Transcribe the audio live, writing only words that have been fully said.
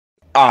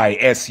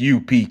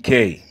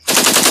I.S.U.P.K.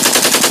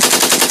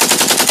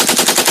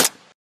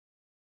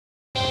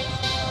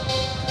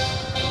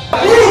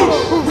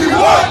 We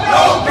want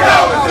no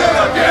cowards in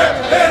our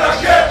camp,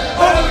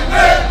 only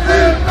men,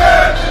 free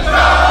men to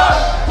die.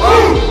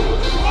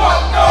 We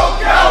want no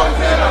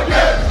cowards in our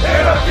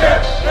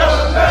camp,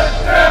 never let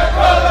their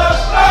brothers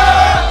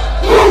fly.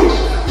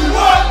 We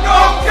want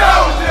no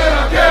cowards in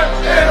our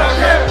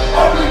camp,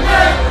 only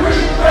men,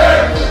 free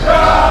men to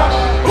die.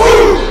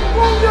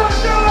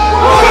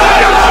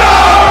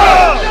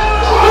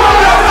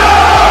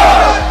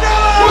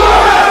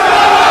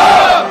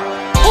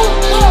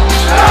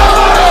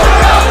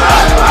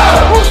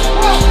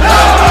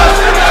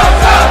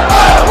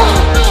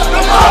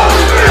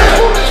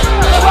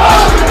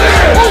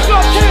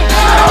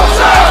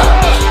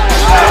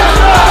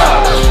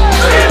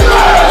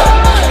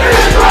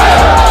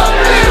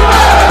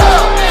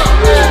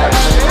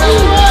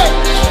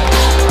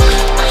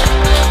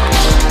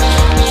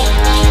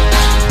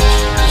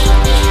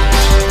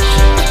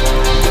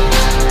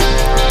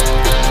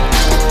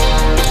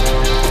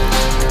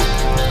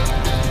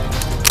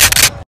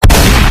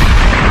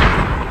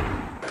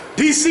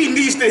 DC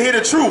needs to hear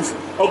the truth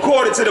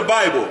according to the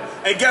Bible.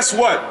 And guess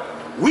what?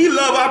 We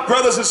love our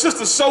brothers and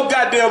sisters so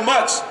goddamn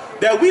much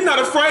that we're not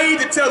afraid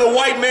to tell the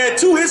white man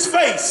to his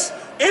face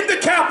in the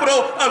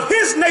capital of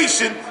his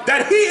nation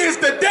that he is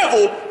the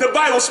devil the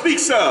Bible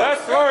speaks of.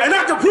 That's right. And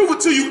I can prove it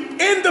to you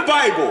in the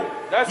Bible.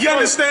 That's you right.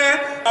 understand?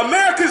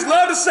 Americans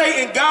love to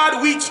say, in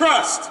God we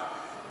trust.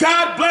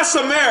 God bless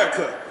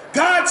America.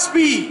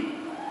 Godspeed.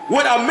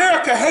 When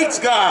America hates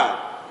God,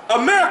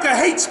 America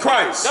hates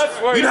Christ.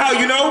 That's right. You know how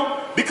you know?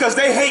 Because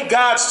they hate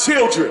God's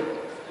children.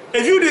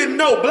 If you didn't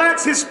know,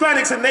 blacks,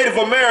 Hispanics, and Native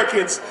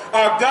Americans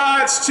are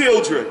God's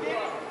children.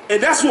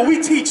 And that's what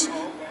we teach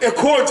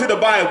according to the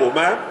Bible,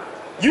 man.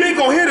 You ain't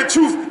gonna hear the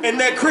truth in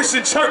that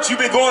Christian church you've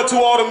been going to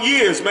all them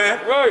years,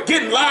 man. Right.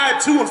 Getting lied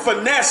to and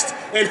finessed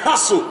and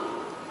hustled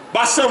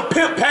by some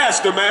pimp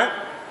pastor, man.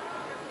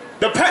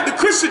 The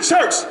Christian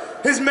church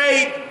has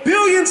made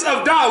billions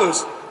of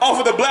dollars off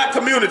of the black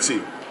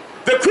community.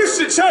 The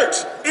Christian church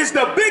is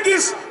the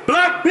biggest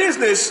black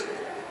business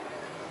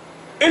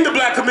in the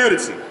black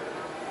community.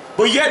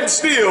 But yet and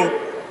still,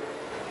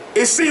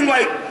 it seems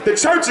like the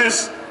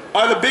churches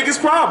are the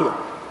biggest problem.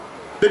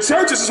 The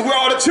churches is where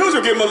all the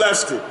children get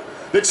molested.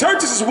 The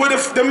churches is where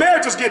the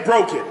marriages get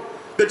broken.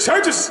 The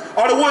churches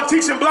are the ones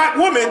teaching black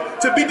women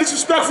to be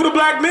disrespectful to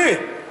black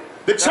men.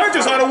 The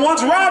churches are the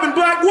ones robbing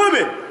black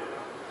women.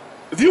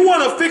 If you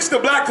want to fix the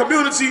black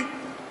community,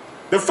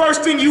 the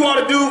first thing you ought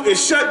to do is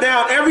shut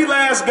down every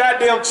last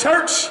goddamn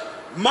church,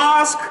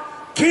 mosque,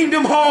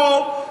 kingdom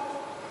hall,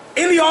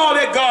 all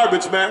that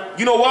garbage, man.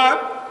 You know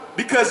why?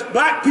 Because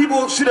black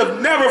people should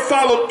have never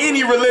followed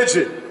any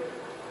religion.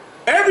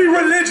 Every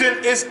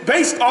religion is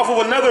based off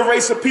of another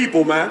race of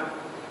people, man.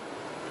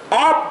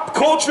 Our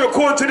culture,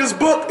 according to this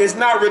book, is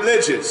not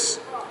religious.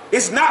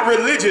 It's not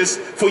religious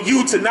for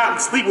you to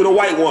not sleep with a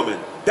white woman.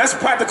 That's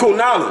practical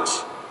knowledge.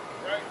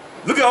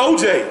 Look at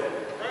OJ.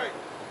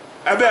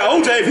 I bet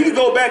OJ, if he could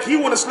go back, he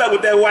wouldn't have slept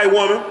with that white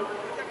woman.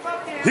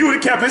 He would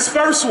have kept his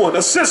first one,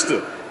 a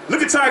sister.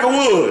 Look at Tiger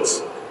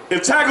Woods.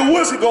 If Tiger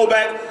Woods could go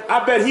back,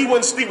 I bet he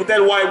wouldn't sleep with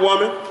that white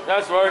woman.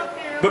 That's right.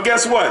 But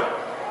guess what?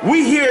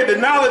 We hear the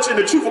knowledge and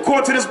the truth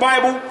according to this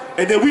Bible,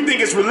 and then we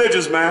think it's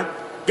religious, man.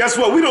 Guess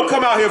what? We don't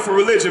come out here for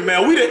religion,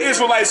 man. We the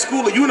Israelite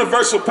School of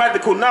Universal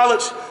Practical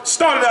Knowledge,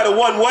 started out of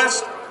 1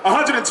 West,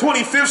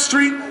 125th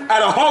Street,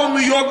 out of Harlem,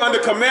 New York, under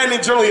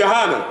Commanding General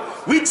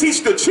Yahanna. We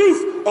teach the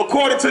truth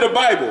according to the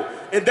Bible,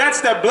 and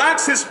that's that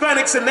blacks,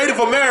 Hispanics, and Native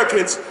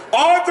Americans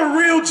are the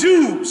real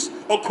Jews,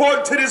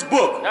 according to this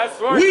book. That's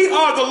right. We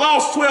are the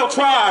lost 12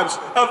 tribes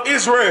of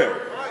Israel.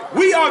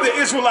 We are the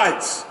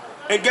Israelites.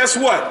 And guess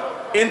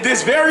what? In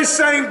this very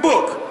same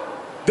book,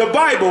 the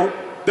Bible,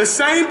 the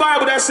same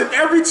Bible that's in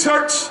every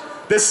church,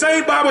 the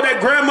same Bible that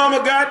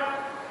grandmama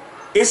got,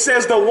 it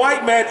says the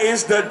white man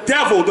is the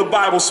devil, the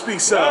Bible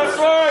speaks of. That's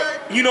right.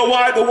 You know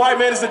why the white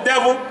man is the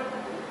devil?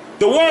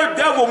 The word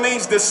devil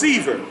means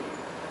deceiver.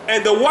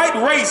 And the white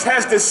race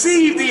has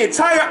deceived the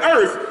entire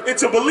earth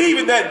into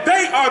believing that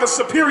they are the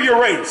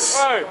superior race.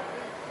 Right.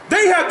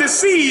 They have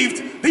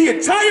deceived the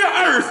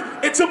entire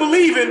earth into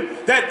believing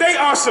that they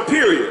are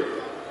superior.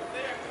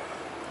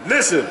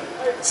 Listen,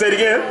 say it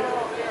again.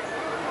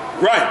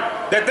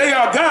 Right, that they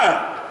are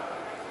God.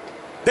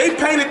 They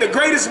painted the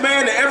greatest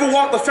man to ever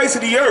walk the face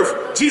of the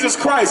earth, Jesus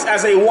Christ,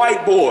 as a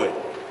white boy.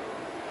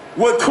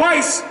 When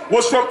Christ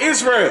was from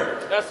Israel.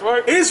 That's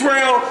right.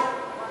 Israel,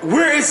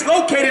 where it's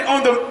located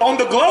on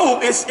the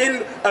globe, is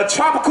in a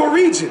tropical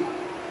region.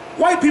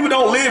 White people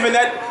don't live in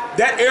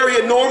that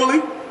area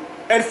normally.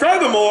 And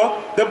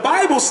furthermore, the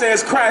Bible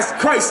says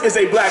Christ is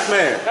a black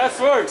man. That's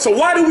right. So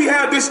why do we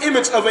have this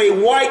image of a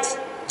white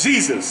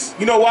Jesus?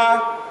 You know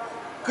why?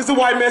 Because the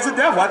white man's the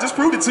devil. I just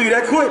proved it to you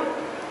that quick.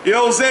 You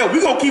know what I'm saying?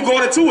 We're going to keep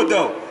going into it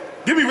though.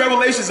 Give me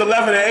Revelations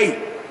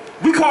 11:8.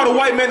 We call the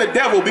white man the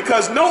devil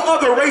because no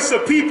other race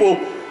of people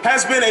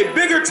has been a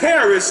bigger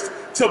terrorist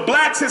to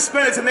blacks,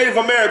 Hispanics, and Native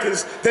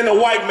Americans than the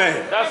white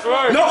man. That's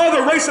right. No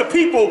other race of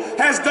people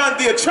has done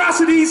the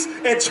atrocities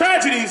and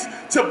tragedies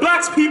to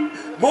blacks people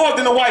more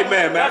than the white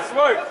man, man. That's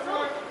right.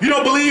 You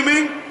don't believe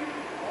me?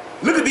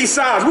 Look at these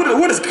signs.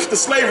 What is the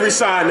slavery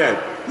sign then?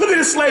 Look at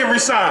this slavery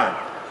sign.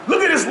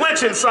 Look at this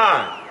lynching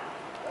sign.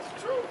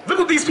 Look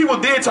what these people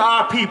did to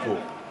our people.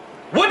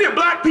 What did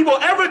black people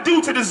ever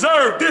do to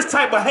deserve this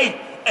type of hate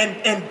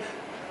and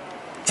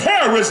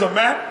terrorism,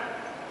 man?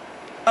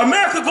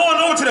 America going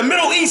over to the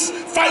Middle East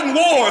fighting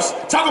wars,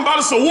 talking about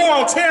it's a war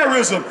on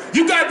terrorism.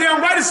 You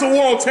goddamn right it's a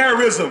war on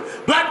terrorism.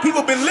 Black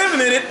people been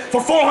living in it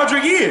for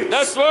 400 years.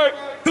 That's right.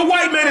 The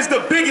white man is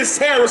the biggest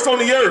terrorist on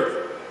the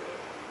earth.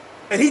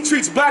 And he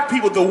treats black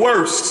people the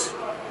worst.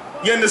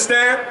 You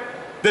understand?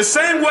 The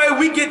same way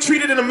we get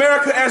treated in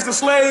America as the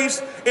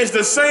slaves is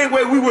the same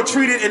way we were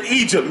treated in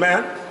Egypt,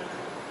 man.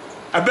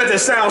 I bet that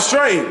sounds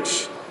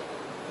strange.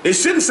 It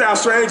shouldn't sound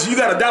strange. You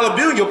got a dollar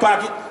bill in your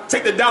pocket,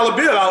 take the dollar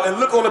bill out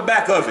and look on the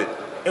back of it.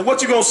 And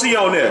what you gonna see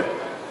on there?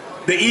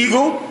 The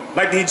eagle,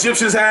 like the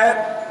Egyptians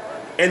had,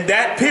 and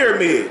that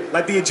pyramid,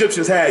 like the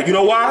Egyptians had. You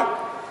know why?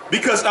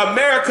 Because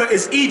America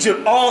is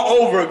Egypt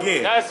all over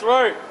again. That's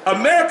right.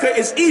 America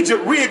is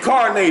Egypt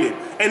reincarnated,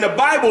 and the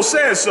Bible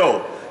says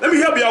so. Let me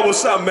help y'all with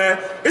something, man.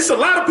 It's a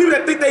lot of people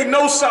that think they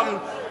know something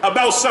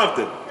about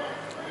something.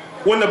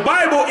 When the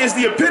Bible is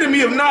the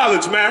epitome of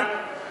knowledge, man.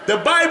 The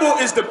Bible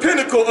is the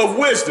pinnacle of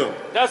wisdom.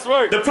 That's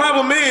right. The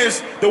problem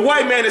is, the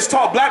white man has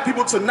taught black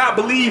people to not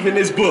believe in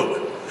this book.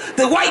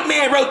 The white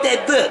man wrote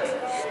that book.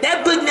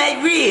 That book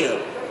not real.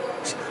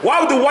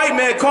 Why would the white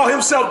man call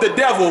himself the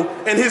devil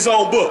in his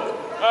own book?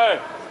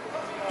 Hey.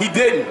 He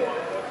didn't.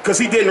 Because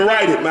he didn't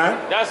write it,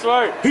 man. That's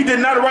right. He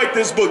did not write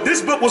this book.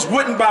 This book was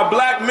written by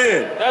black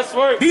men. That's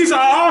right. These are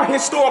our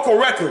historical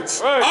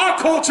records. Right. Our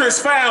culture is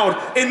found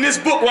in this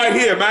book right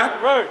here,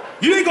 man. Right.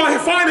 You ain't gonna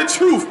find the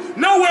truth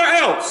nowhere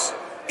else.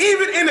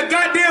 Even in the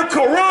goddamn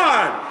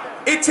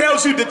Quran, it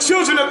tells you the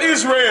children of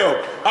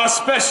Israel are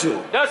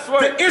special. That's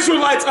right. The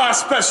Israelites are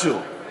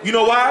special. You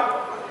know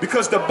why?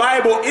 Because the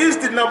Bible is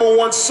the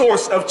 #1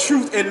 source of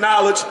truth and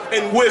knowledge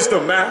and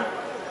wisdom, man.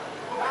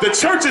 The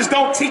churches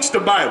don't teach the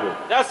Bible.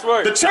 That's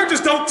right. The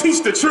churches don't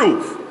teach the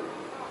truth.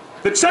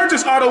 The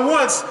churches are the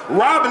ones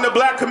robbing the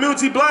black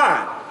community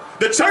blind.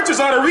 The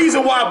churches are the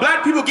reason why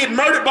black people get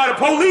murdered by the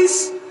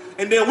police,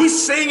 and then we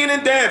singing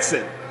and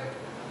dancing.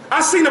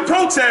 I seen a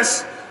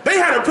protest. They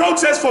had a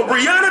protest for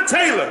Breonna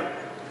Taylor.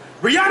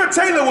 Breonna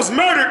Taylor was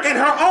murdered in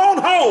her own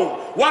home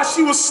while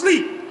she was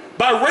asleep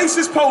by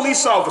racist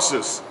police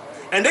officers.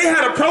 And they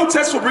had a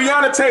protest for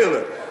Breonna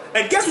Taylor.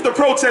 And guess what the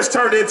protest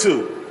turned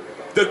into?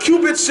 The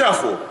Cupid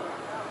Shuffle.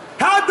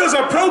 How does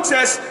a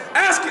protest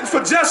asking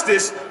for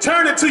justice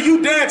turn into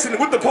you dancing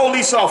with the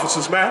police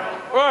officers, man?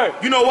 Right.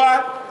 You know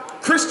why?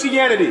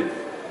 Christianity.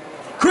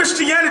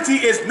 Christianity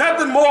is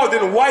nothing more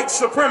than white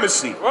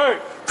supremacy.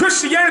 Right.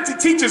 Christianity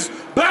teaches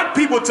black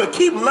people to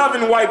keep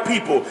loving white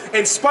people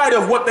in spite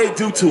of what they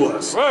do to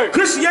us. Right.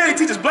 Christianity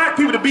teaches black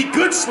people to be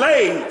good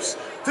slaves,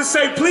 to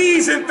say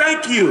please and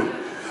thank you,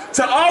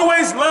 to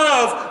always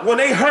love when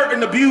they hurt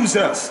and abuse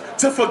us,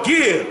 to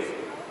forgive.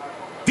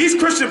 These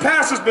Christian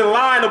pastors been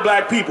lying to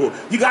black people.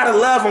 You gotta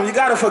love them, you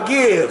gotta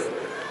forgive.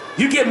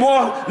 You get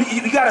more,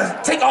 you gotta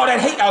take all that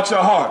hate out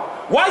your heart.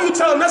 Why are you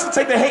telling us to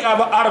take the hate out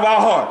of our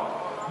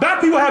heart?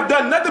 Black people have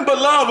done nothing but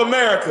love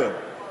America.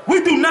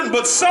 We do nothing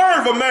but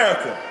serve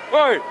America.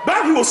 Right.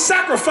 Black people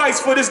sacrifice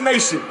for this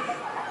nation.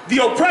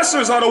 The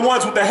oppressors are the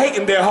ones with the hate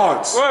in their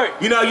hearts. Right.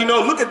 You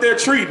know, look at their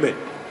treatment.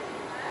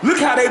 Look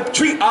how they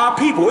treat our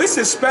people. It's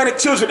Hispanic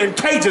children in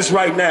cages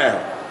right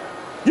now.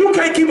 You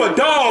can't keep a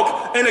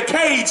dog in a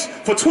cage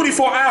for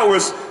 24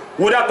 hours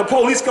without the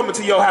police coming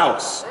to your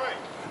house.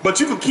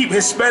 But you can keep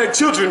Hispanic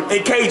children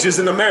in cages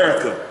in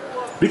America.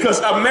 Because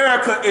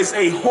America is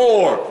a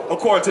whore,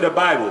 according to the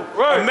Bible.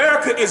 Right.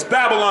 America is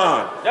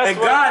Babylon. That's and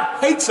right. God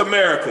hates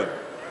America.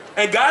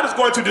 And God is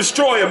going to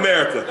destroy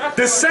America.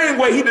 The same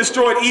way he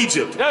destroyed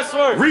Egypt. That's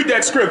right. Read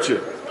that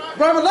scripture.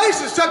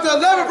 Revelation chapter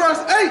 11 verse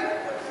 8.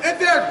 And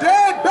their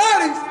dead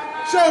bodies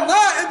shall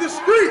lie in the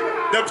street.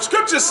 The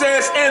scripture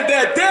says, and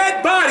their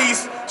dead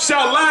bodies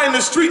shall lie in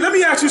the street. Let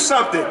me ask you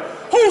something.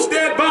 Whose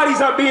dead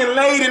bodies are being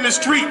laid in the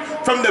street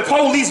from the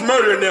police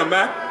murdering them,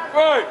 man?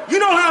 Right. You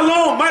know how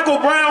long Michael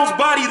Brown's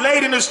body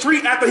laid in the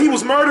street after he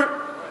was murdered?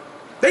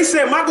 They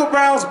said Michael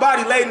Brown's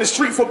body laid in the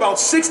street for about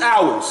 6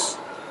 hours.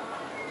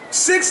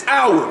 6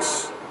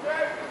 hours.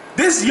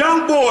 This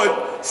young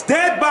boy's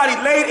dead body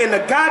laid in the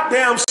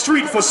goddamn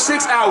street for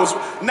 6 hours.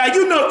 Now,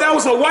 you know, if that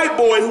was a white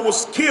boy who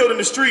was killed in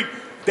the street,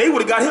 they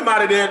would have got him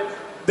out of there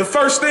the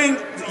first thing,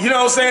 you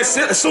know what I'm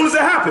saying, as soon as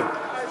it happened.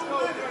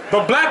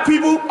 But black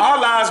people,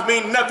 our lives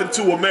mean nothing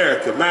to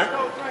America, man.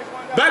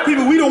 Black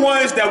people, we the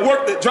ones that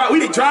work,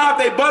 we drive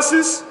their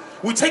buses,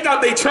 we take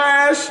out their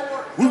trash,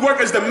 we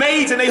work as the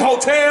maids in their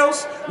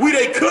hotels, we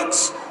they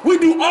cooks, we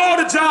do all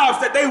the jobs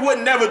that they would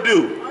never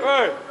do.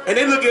 Right. And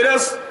they look at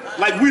us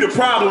like we the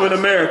problem in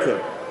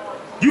America.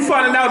 You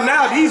finding out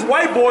now these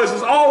white boys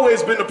has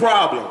always been the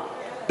problem.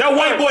 That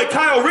white boy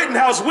Kyle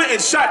Rittenhouse went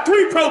and shot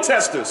 3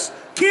 protesters,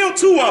 killed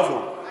 2 of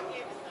them.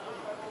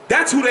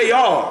 That's who they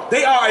are.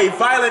 They are a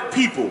violent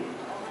people.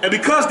 And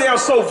because they are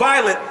so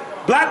violent,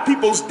 black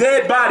people's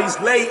dead bodies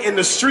lay in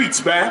the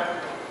streets, man.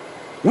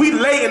 We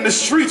lay in the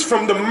streets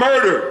from the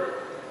murder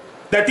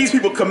that these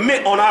people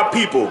commit on our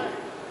people.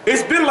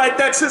 It's been like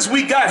that since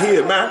we got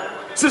here, man.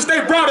 Since they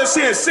brought us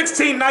here in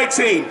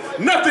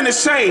 1619, nothing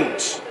has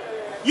changed.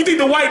 You think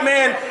the white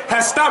man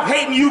has stopped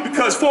hating you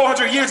because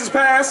 400 years has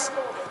passed?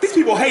 These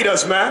people hate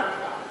us, man.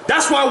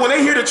 That's why when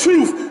they hear the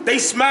truth, they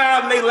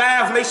smile and they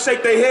laugh and they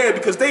shake their head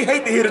because they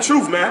hate to hear the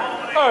truth, man.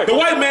 The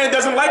white man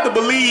doesn't like to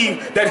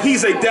believe that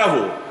he's a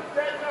devil.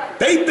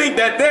 They think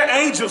that they're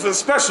angels and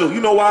special.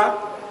 You know why?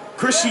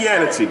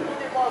 Christianity.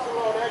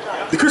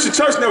 The Christian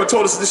church never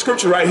told us this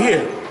scripture right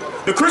here.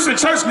 The Christian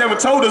church never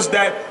told us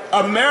that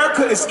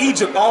America is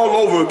Egypt all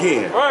over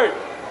again. Right.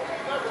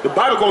 The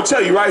Bible gonna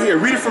tell you right here.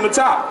 Read it from the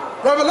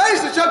top.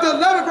 Revelation chapter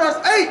 11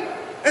 verse 8.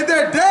 And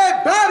their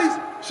dead bodies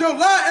shall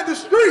lie in the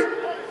street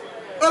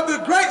of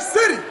the great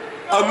city.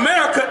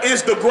 America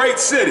is the great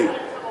city.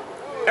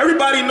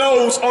 Everybody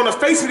knows on the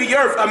face of the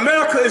earth,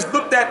 America is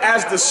looked at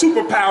as the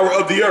superpower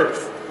of the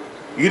earth.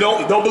 You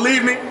don't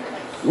believe me?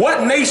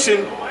 What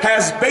nation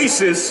has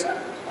bases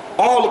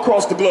all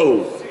across the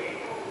globe?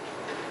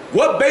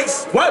 What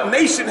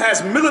nation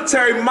has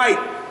military might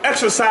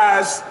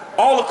exercised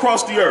all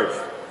across the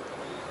earth?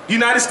 The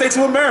United States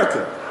of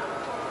America.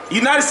 The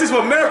United States of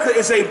America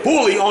is a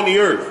bully on the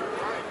earth.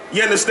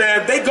 You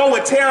understand? They go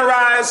and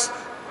terrorize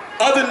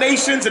other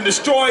nations and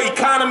destroy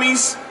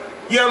economies.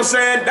 You know what I'm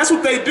saying? That's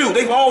what they do.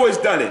 They've always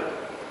done it.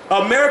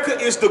 America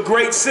is the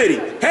great city.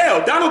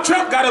 Hell, Donald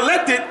Trump got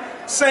elected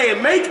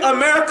saying, make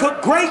America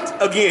great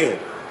again.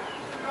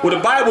 Well,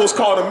 the Bible is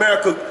called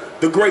America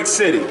the great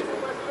city.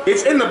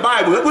 It's in the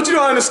Bible. What you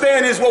don't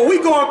understand is what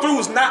we're going through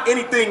is not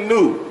anything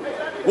new.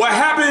 What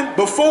happened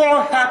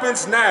before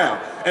happens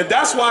now. And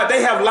that's why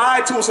they have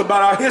lied to us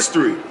about our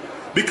history.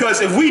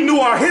 Because if we knew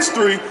our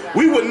history,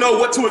 we would know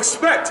what to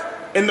expect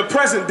in the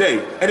present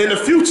day and in the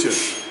future.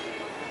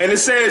 And it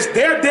says,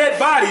 their dead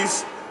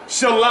bodies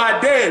shall lie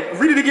dead.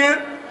 Read it again.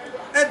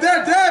 And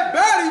their dead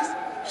bodies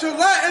shall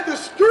lie in the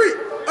street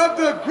of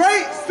the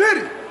great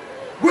city,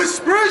 which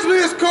spiritually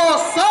is called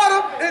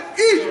Sodom and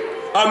Egypt.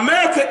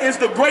 America is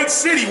the great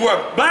city where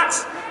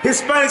blacks,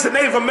 Hispanics, and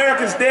Native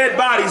Americans' dead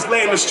bodies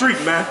lay in the street,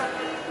 man.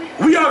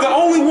 We are the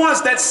only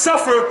ones that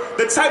suffer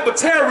the type of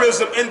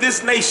terrorism in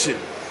this nation.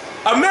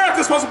 America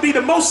is supposed to be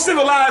the most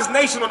civilized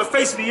nation on the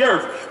face of the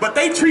earth, but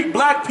they treat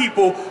black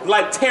people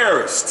like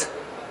terrorists.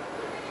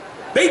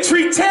 They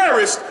treat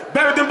terrorists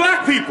better than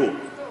black people.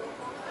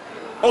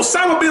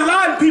 Osama bin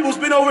Laden people's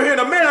been over here in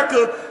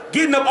America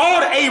getting up all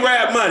the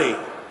Arab money.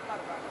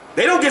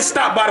 They don't get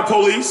stopped by the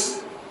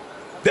police.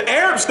 The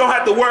Arabs don't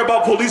have to worry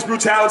about police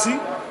brutality.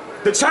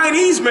 The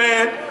Chinese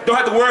man don't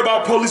have to worry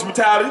about police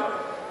brutality.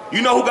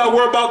 You know who got to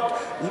worry about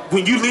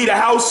when you leave the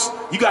house,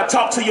 you got to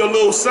talk to your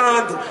little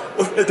son.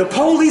 If the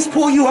police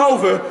pull you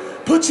over,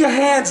 put your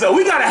hands up.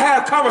 We got to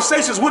have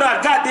conversations with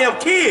our goddamn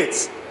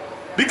kids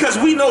because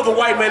we know the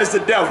white man is the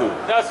devil.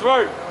 That's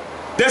right.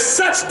 There's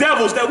such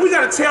devils that we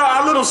got to tell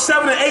our little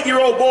 7- and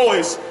 8-year-old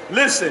boys,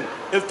 listen,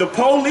 if the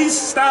police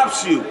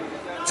stops you,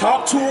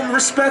 talk to them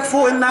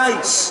respectful and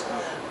nice.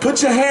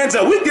 Put your hands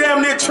up. We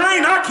damn near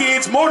train our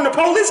kids more than the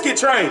police get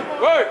trained.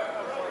 Right.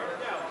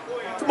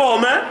 Come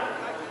on, man.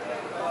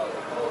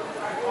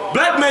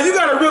 Black man, you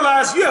gotta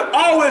realize you have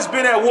always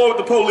been at war with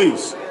the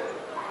police.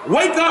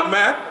 Wake up,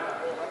 man.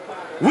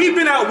 We've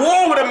been at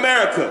war with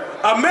America.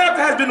 America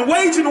has been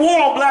waging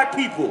war on black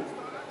people.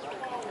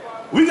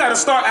 We gotta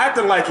start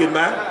acting like it,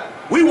 man.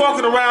 We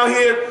walking around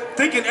here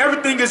thinking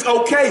everything is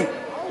okay,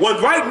 when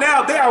right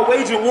now they are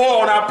waging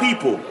war on our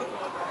people.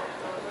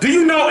 Do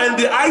you know in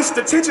the ICE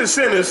detention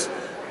centers,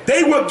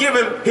 they were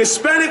giving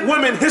Hispanic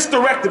women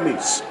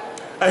hysterectomies.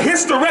 A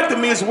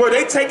hysterectomy is where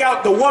they take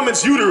out the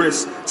woman's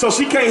uterus so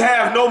she can't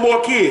have no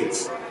more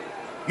kids.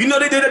 You know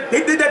they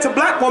did that to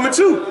black women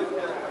too.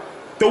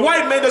 The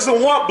white man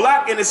doesn't want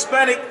black and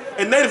Hispanic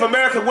and Native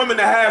American women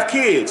to have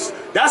kids.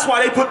 That's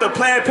why they put the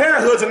Planned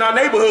Parenthoods in our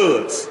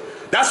neighborhoods.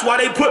 That's why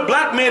they put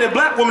black men and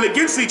black women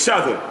against each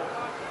other.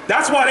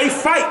 That's why they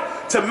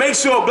fight to make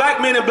sure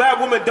black men and black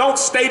women don't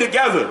stay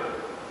together.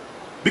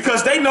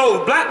 Because they know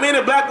if black men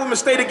and black women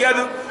stay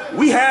together,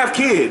 we have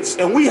kids,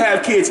 and we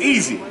have kids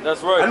easy.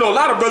 That's right. I know a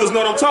lot of brothers know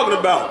what I'm talking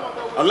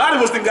about. A lot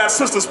of us done got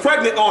sisters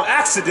pregnant on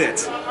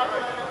accident.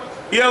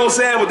 You know what I'm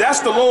saying? But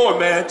that's the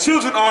Lord, man.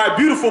 Children are a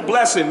beautiful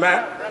blessing,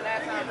 man.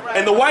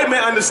 And the white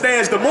man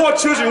understands the more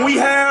children we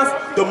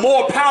have, the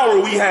more power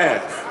we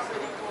have.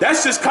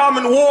 That's just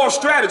common war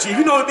strategy. If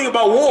you know anything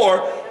about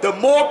war, the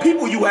more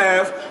people you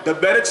have, the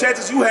better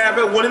chances you have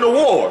at winning the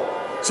war.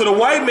 So the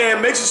white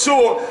man makes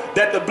sure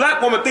that the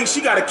black woman thinks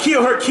she gotta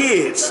kill her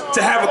kids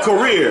to have a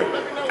career.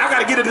 I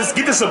gotta get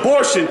this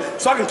abortion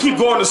so I can keep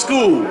going to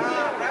school.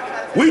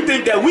 We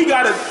think that we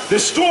gotta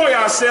destroy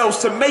ourselves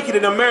to make it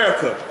in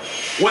America.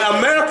 When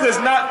America is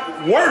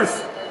not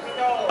worth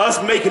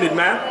us making it,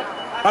 man.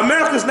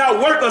 America is not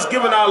worth us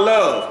giving our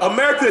love.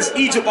 America is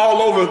Egypt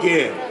all over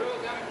again.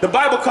 The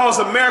Bible calls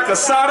America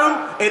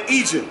Sodom and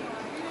Egypt.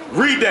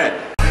 Read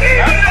that.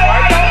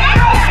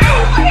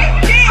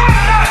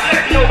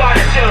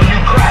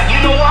 crack. You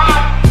know why?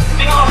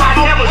 Because I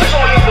never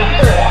saw you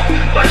before.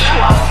 But you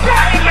a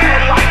black man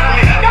like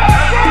me.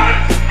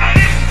 And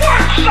it's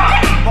worth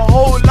something. My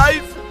whole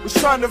life was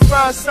trying to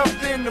find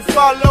something to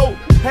follow.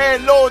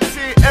 Had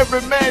loyalty,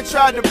 every man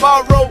tried to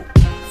borrow.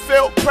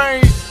 Felt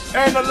pain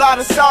and a lot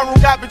of sorrow.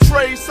 Got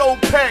betrayed,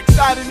 sold packs,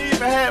 I didn't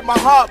even have my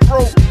heart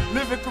broke.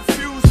 Living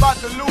confused, about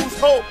to lose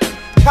hope.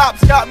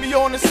 Cops got me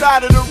on the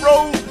side of the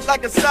road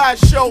like a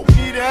sideshow.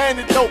 Need an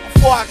antidote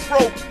before I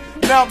croak.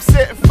 Now I'm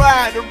setting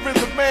fire to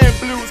rhythm man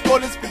blues, call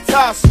this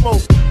guitar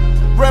smoke.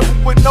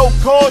 Rebel with no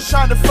cause,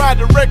 trying to find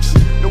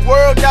direction. The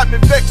world got me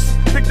vexed.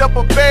 Picked up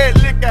a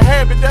bad liquor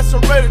habit that's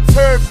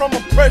hereditary from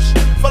oppression.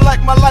 Felt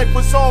like my life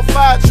was on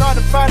fire, trying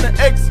to find an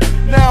exit.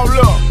 Now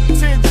look,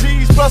 10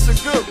 G's plus a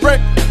good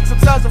record.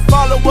 Sometimes a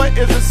follower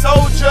is a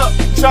soldier,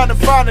 trying to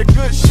find a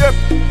good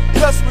shepherd.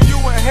 Plus when you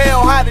in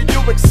hell, how do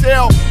you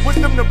excel?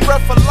 Wisdom the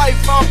breath of life,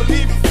 I don't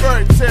believe in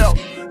fairy tale.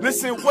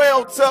 Listen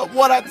well to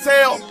what I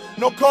tell.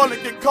 No calling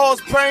can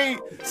cause pain,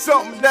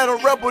 something that a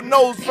rebel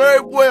knows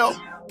very well.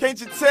 Can't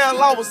you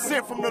tell I was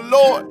sent from the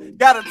Lord?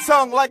 Got a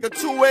tongue like a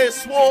two-edged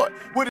sword. With